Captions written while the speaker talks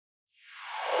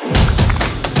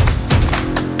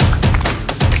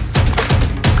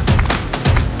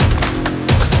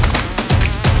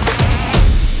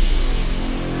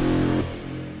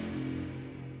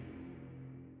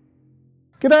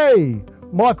G'day,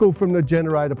 Michael from the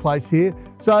Generator Place here.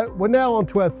 So we're now on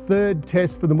to our third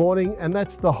test for the morning, and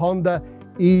that's the Honda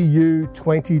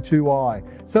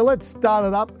EU22i. So let's start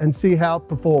it up and see how it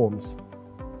performs.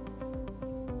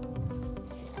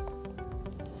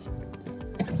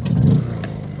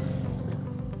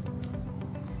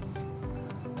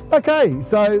 Okay,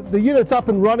 so the unit's up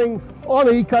and running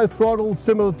on eco-throttle,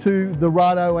 similar to the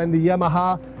Rato and the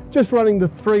Yamaha. Just running the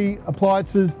three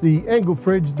appliances, the angle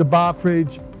fridge, the bar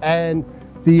fridge, and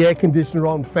the air conditioner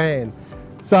on fan.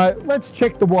 So let's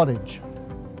check the wattage.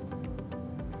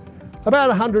 About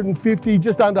 150,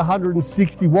 just under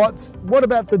 160 watts. What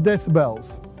about the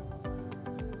decibels?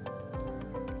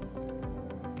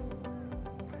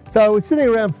 So we're sitting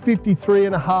around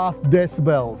 53.5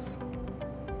 decibels.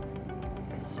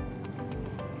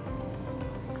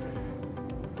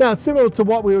 Now, similar to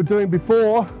what we were doing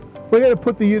before, we're going to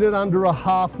put the unit under a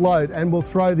half load and we'll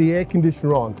throw the air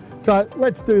conditioner on. So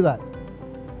let's do that.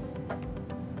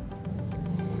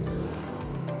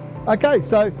 Okay,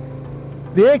 so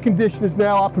the air conditioner is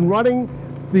now up and running.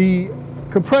 The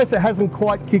compressor hasn't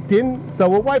quite kicked in, so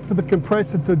we'll wait for the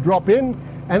compressor to drop in,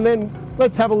 and then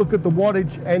let's have a look at the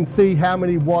wattage and see how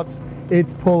many watts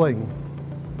it's pulling.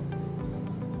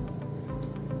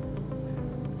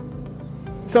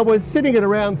 So we're sitting at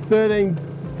around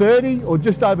 1330 or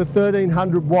just over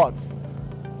 1300 watts.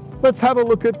 Let's have a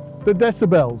look at the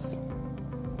decibels.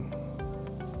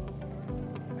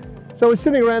 So we're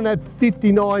sitting around that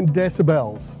 59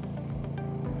 decibels.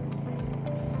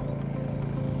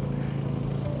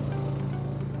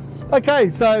 Okay,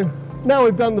 so now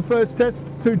we've done the first test,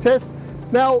 two tests.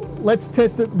 Now let's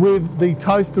test it with the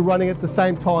toaster running at the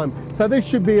same time. So this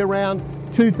should be around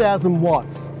 2000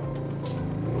 watts.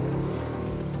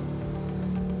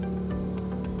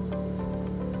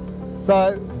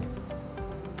 So,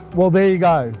 well, there you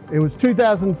go. It was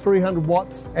 2,300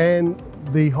 watts and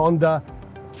the Honda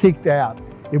kicked out.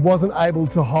 It wasn't able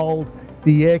to hold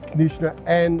the air conditioner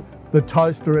and the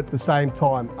toaster at the same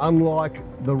time, unlike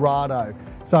the Rato.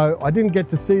 So I didn't get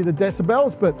to see the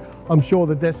decibels, but I'm sure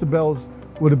the decibels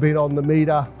would have been on the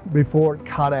meter before it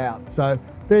cut out. So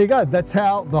there you go. That's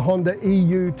how the Honda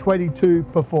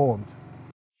EU22 performed.